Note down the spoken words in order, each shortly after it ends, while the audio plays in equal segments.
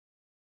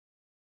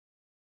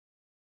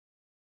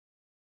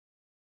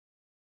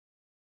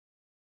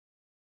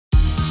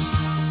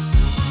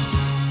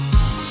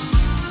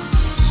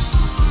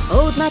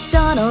Old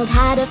MacDonald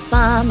had a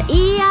farm,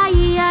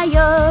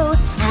 E-I-E-I-O.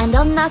 And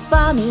on that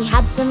farm he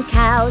had some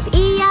cows,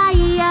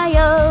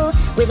 E-I-E-I-O.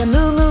 With a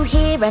moo-moo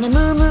here and a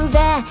moo-moo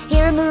there,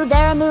 here a moo,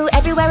 there a moo,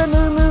 everywhere a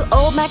moo-moo.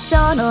 Old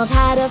MacDonald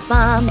had a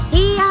farm,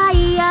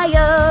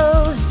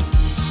 E-I-E-I-O.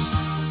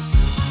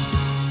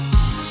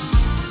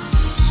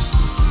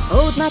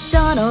 Old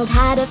MacDonald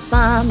had a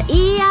farm,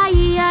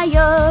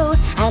 E-I-E-I-O.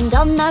 And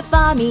on that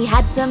farm he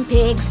had some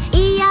pigs,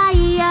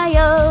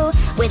 E-I-E-I-O.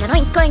 With an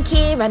oink oink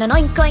here and an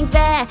oink oink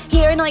there,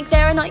 here an oink,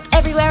 there an oink,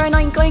 everywhere an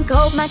oink oink.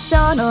 Old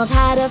MacDonald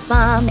had a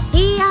farm,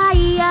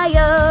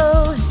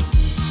 E-I-E-I-O.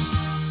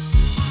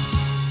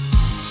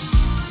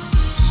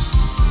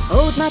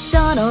 Old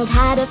MacDonald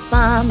had a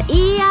farm,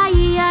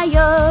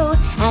 E-I-E-I-O.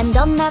 And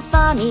on that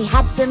farm he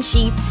had some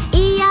sheep,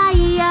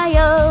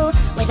 E-I-E-I-O.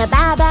 With a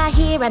ba-ba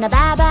here and a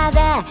ba-ba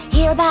there,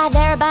 here a ba,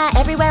 there a ba,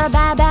 everywhere a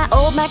ba-ba.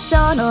 Old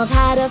MacDonald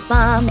had a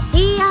farm,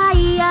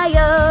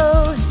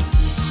 E-I-E-I-O.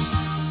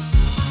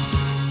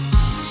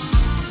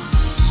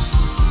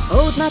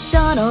 Old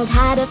MacDonald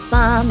had a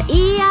farm,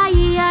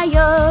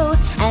 E-I-E-I-O.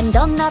 And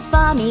on that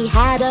farm he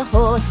had a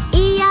horse,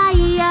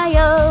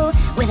 E-I-E-I-O.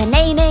 With a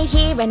neigh-neigh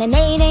here and a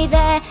neigh-neigh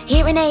there,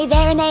 here a neigh,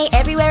 there a neigh,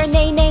 everywhere a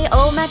neigh-neigh.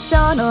 Old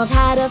MacDonald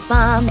had a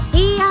farm,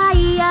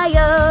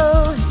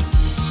 E-I-E-I-O.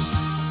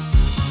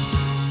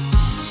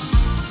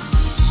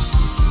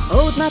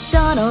 Old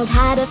MacDonald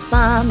had a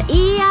farm,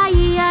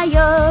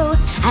 E-I-E-I-O.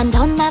 And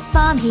on that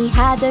farm he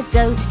had a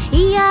goat,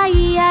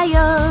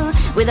 E-I-E-I-O.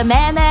 With a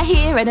mare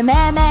here and a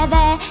mare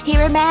there,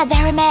 here a mare,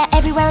 there a mare,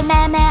 everywhere a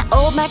mare.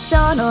 Old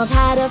MacDonald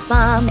had a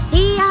farm,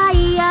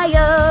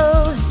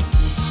 E-I-E-I-O.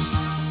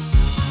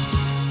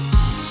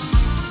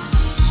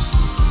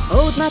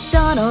 Old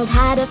MacDonald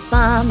had a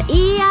farm,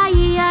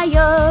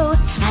 E-I-E-I-O.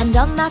 And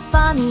on that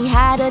farm he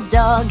had a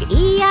dog,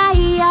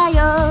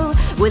 E-I-E-I-O.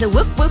 With a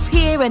woof woof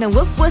here and a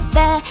woof woof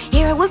there,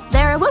 here a woof,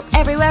 there a woof,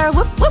 everywhere a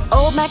woof woof.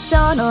 Old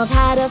MacDonald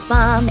had a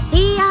farm,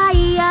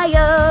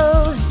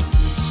 E-I-E-I-O.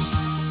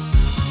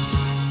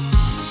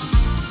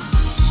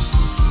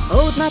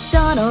 Old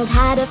MacDonald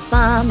had a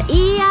farm,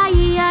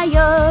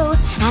 E-I-E-I-O.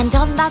 And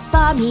on that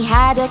farm he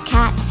had a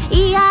cat,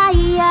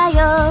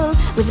 E-I-E-I-O.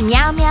 With a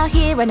meow meow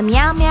here and a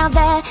meow meow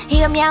there,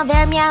 here a meow,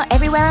 there a meow,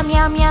 everywhere a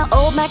meow meow.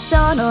 Old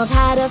MacDonald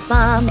had a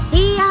farm,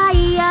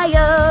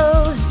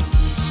 E-I-E-I-O.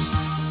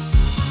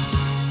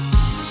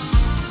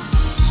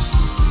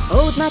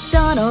 Old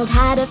MacDonald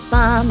had a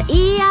farm,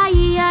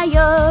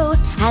 E-I-E-I-O.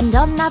 And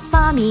on that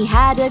farm he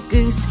had a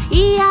goose,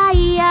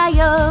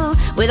 E-I-E-I-O.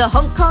 With a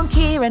honk honk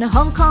here and a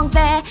honk honk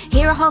there,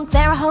 here a honk,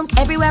 there a honk,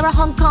 everywhere a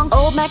honk honk.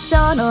 Old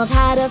MacDonald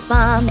had a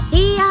farm,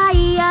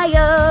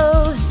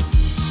 E-I-E-I-O.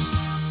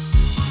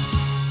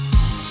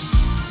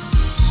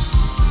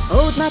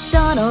 Old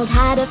MacDonald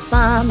had a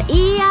farm,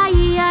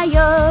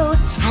 E-I-E-I-O.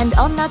 And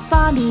on that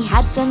farm he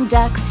had some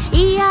ducks,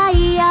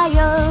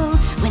 E-I-E-I-O.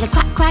 With a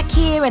quack quack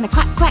here and a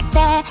quack quack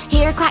there,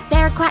 here a quack,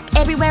 there a quack,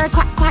 everywhere a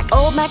quack quack.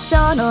 Old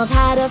MacDonald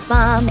had a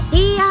farm,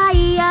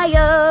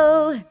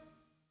 E-I-E-I-O.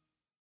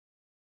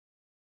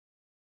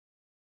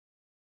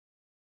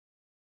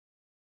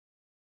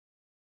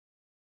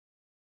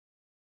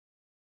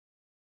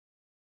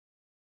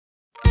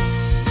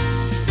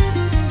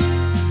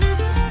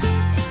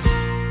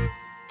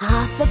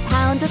 Half a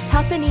pound of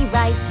tuppenny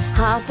rice,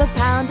 half a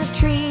pound of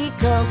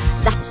treacle.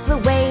 That's the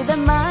way the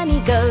money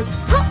goes.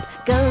 Pop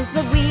goes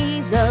the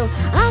weasel,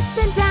 up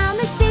and down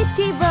the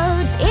city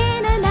roads,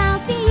 in and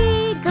out the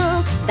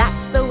eagle.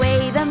 That's the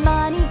way the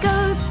money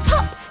goes.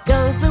 Pop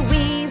goes the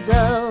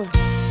weasel.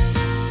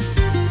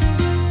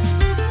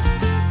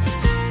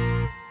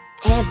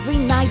 Every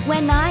night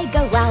when I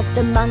go out,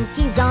 the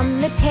monkey's on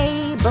the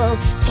table.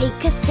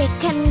 Take a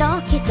stick and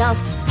knock it off.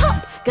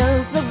 Pop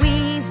goes the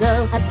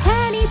weasel. A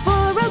penny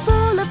for a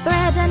ball of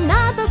thread,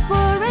 another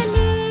for a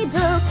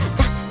needle.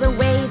 That's the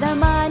way the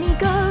money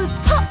goes.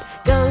 Pop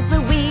goes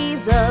the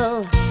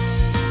weasel.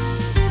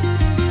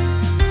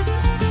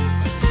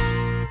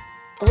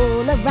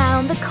 All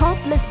around the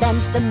cobbler's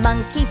bench the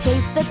monkey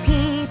chased the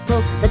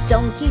people. The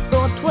donkey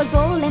thought 'twas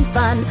all in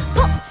fun.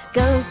 Pop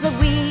goes the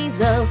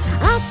weasel.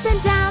 Up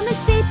and down the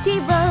city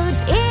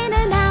roads, in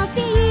and out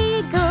the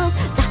eagle.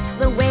 That's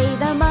the way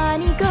the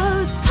money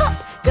goes. Pop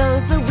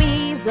goes the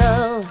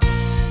weasel.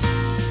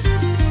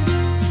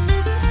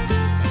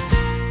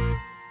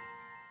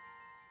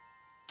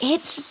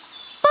 It's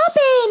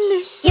Bobbin!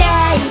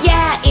 Yeah,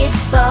 yeah, it's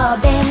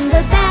Bobbin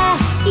the Bear.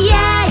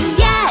 Yeah,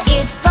 yeah,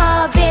 it's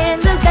Bobbin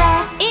the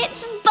Bear.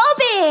 It's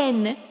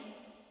Bobbin!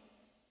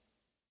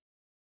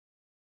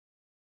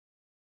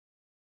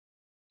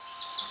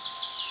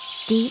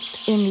 Deep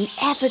in the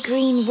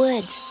evergreen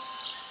wood,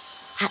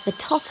 at the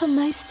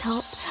toppermost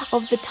top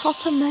of the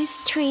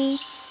toppermost tree,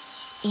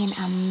 in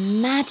a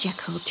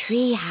magical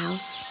tree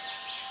house,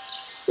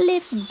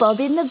 lives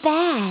Bobbin the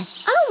Bear.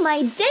 Oh,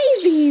 my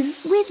daisies!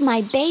 With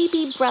my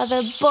baby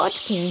brother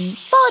Bodkin.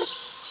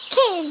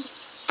 Bodkin!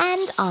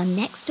 And our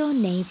next door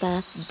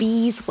neighbour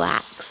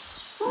Beeswax.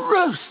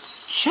 Roast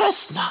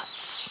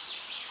chestnuts.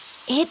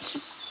 It's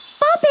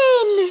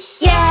Bobbin!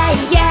 Yeah,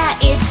 yeah,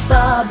 it's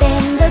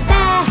Bobbin the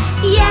Bear.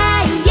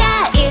 Yeah,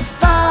 yeah, it's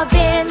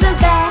Bobbin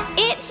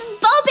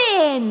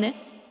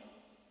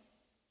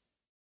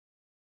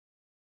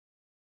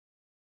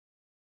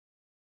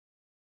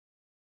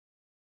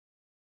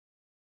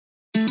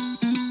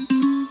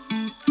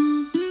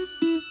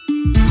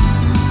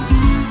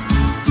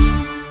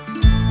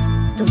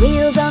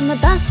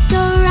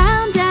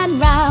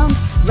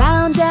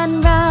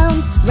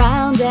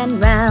and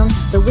round.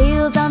 The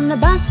wheels on the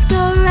bus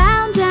go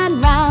round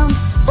and round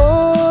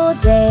all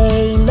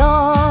day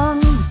long.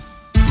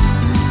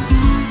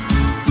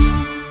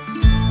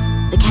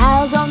 The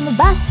cows on the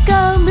bus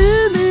go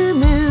moo, moo,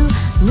 moo,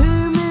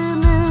 moo, moo,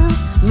 moo,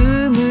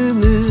 moo, moo,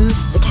 moo.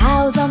 The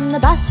cows on the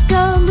bus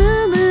go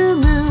moo, moo,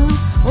 moo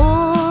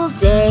all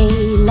day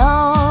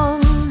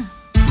long.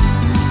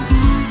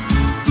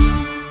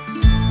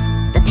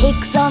 The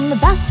pigs on the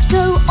bus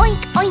go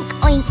oink, oink,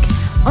 oink,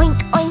 oink,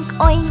 oink,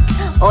 oink,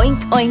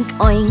 oink, oink,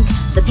 oink.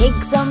 The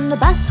pigs on the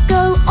bus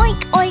go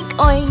oink, oink,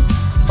 oink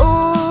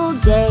all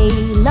day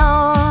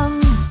long.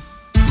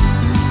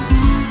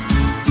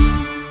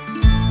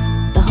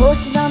 The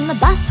horses on the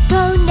bus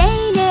go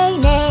neigh, neigh,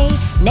 neigh,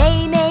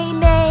 neigh, neigh,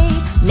 neigh,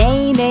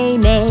 neigh, neigh,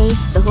 neigh.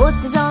 The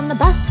horses on the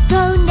bus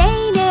go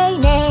neigh, neigh,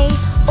 neigh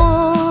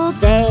all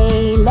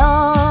day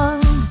long.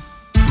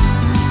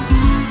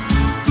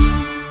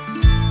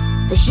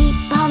 The sheep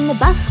on the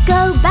bus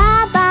go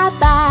ba, ba,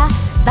 ba,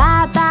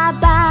 ba, ba,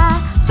 ba,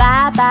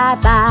 ba, ba,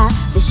 ba.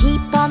 The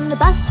sheep on the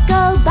bus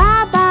go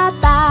ba, ba,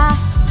 ba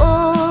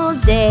all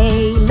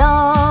day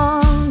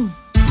long.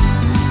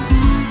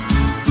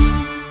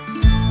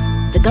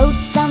 The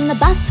goats on the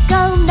bus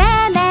go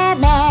meh, meh,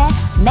 meh,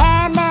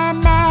 meh, meh,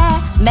 meh,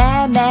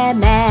 meh, meh,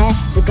 meh.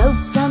 The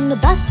goats on the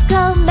bus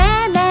go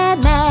meh, meh,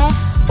 meh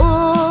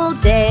all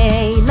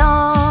day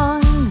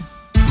long.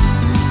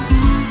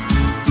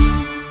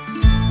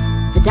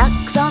 The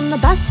ducks on the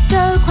bus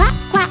go quack,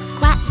 quack,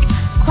 quack,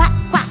 quack,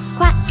 quack,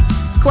 quack,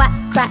 quack,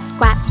 quack,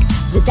 quack.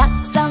 The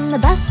ducks on the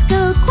bus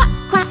go quack,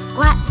 quack,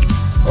 quack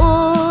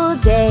all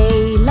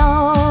day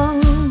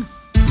long.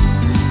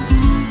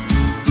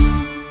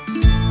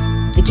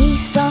 The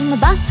geese on the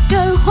bus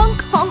go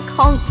honk, honk,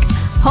 honk,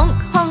 honk,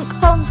 honk,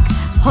 honk,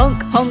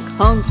 honk, honk,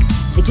 honk.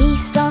 The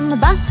geese on the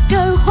bus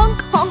go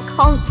honk, honk,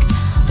 honk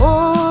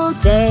all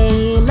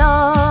day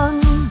long.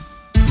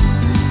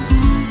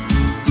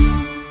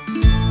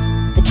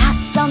 The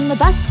cats on the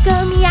bus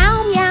go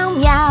meow, meow,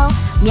 meow,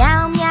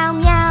 meow, meow,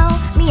 meow,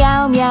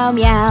 meow, meow,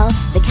 meow.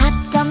 The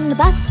cats on the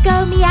bus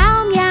go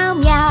meow, meow,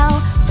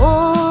 meow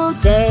all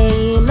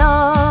day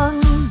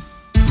long.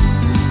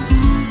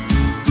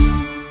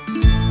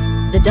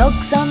 The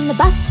dogs on the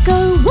bus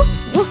go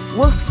woof, woof,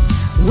 woof,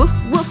 woof,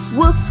 woof,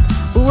 woof,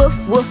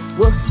 woof, woof,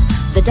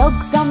 woof. The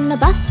dogs on the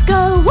bus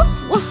go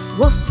woof, woof,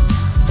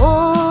 woof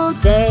all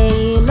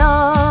day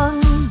long.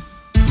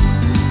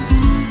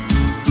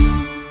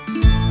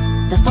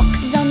 The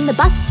foxes on the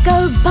bus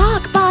go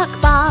bark, bark,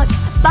 bark,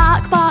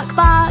 bark, bark,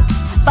 bark,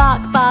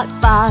 bark, bark,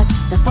 bark.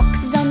 The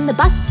foxes on the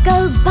bus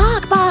go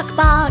bark, bark,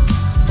 bark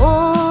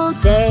all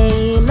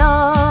day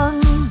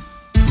long.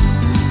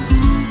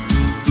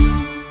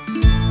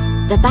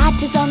 The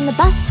badgers on the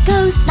bus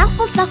go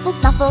snuffle, snuffle,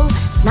 snuffle,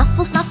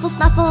 snuffle, snuffle,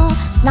 snuffle,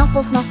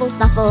 snuffle, snuffle,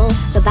 snuffle.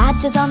 The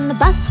badgers on the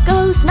bus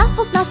go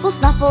snuffle, snuffle,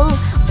 snuffle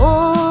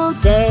all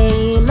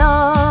day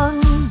long.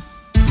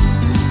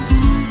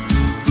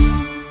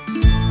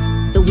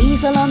 The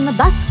weasel on the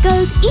bus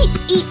goes eep,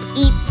 eep,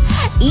 eep,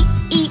 eep,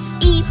 eep,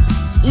 eep,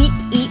 eep,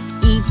 eep,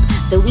 eep.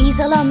 The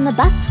weasel on the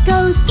bus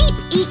goes eep,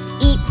 eep,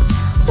 eep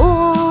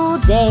all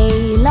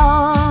day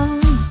long.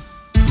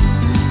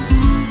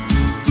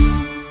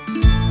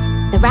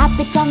 The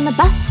rabbits on the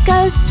bus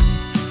go.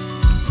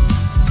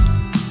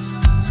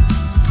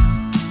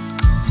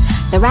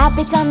 The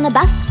rabbits on the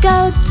bus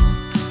go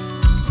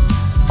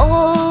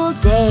all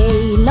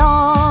day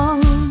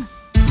long.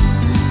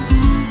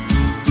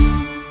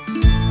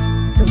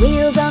 The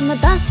wheels on the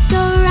bus go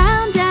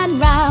round and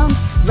round,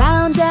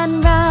 round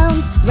and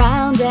round,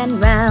 round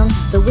and round.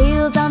 The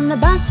wheels on the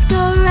bus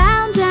go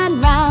round and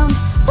round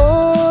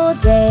all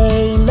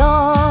day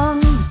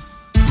long.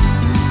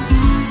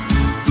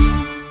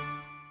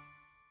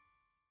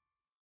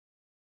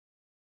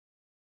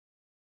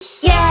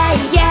 Yeah,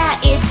 yeah,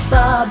 it's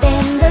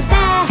Bobbin the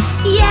Bear.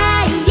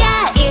 Yeah,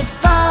 yeah, it's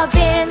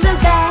Bobbin the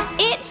Bear.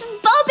 It's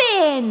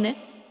Bobbin!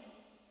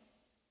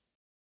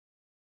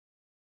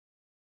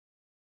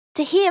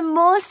 To hear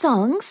more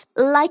songs,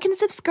 like and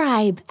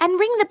subscribe and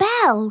ring the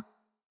bell.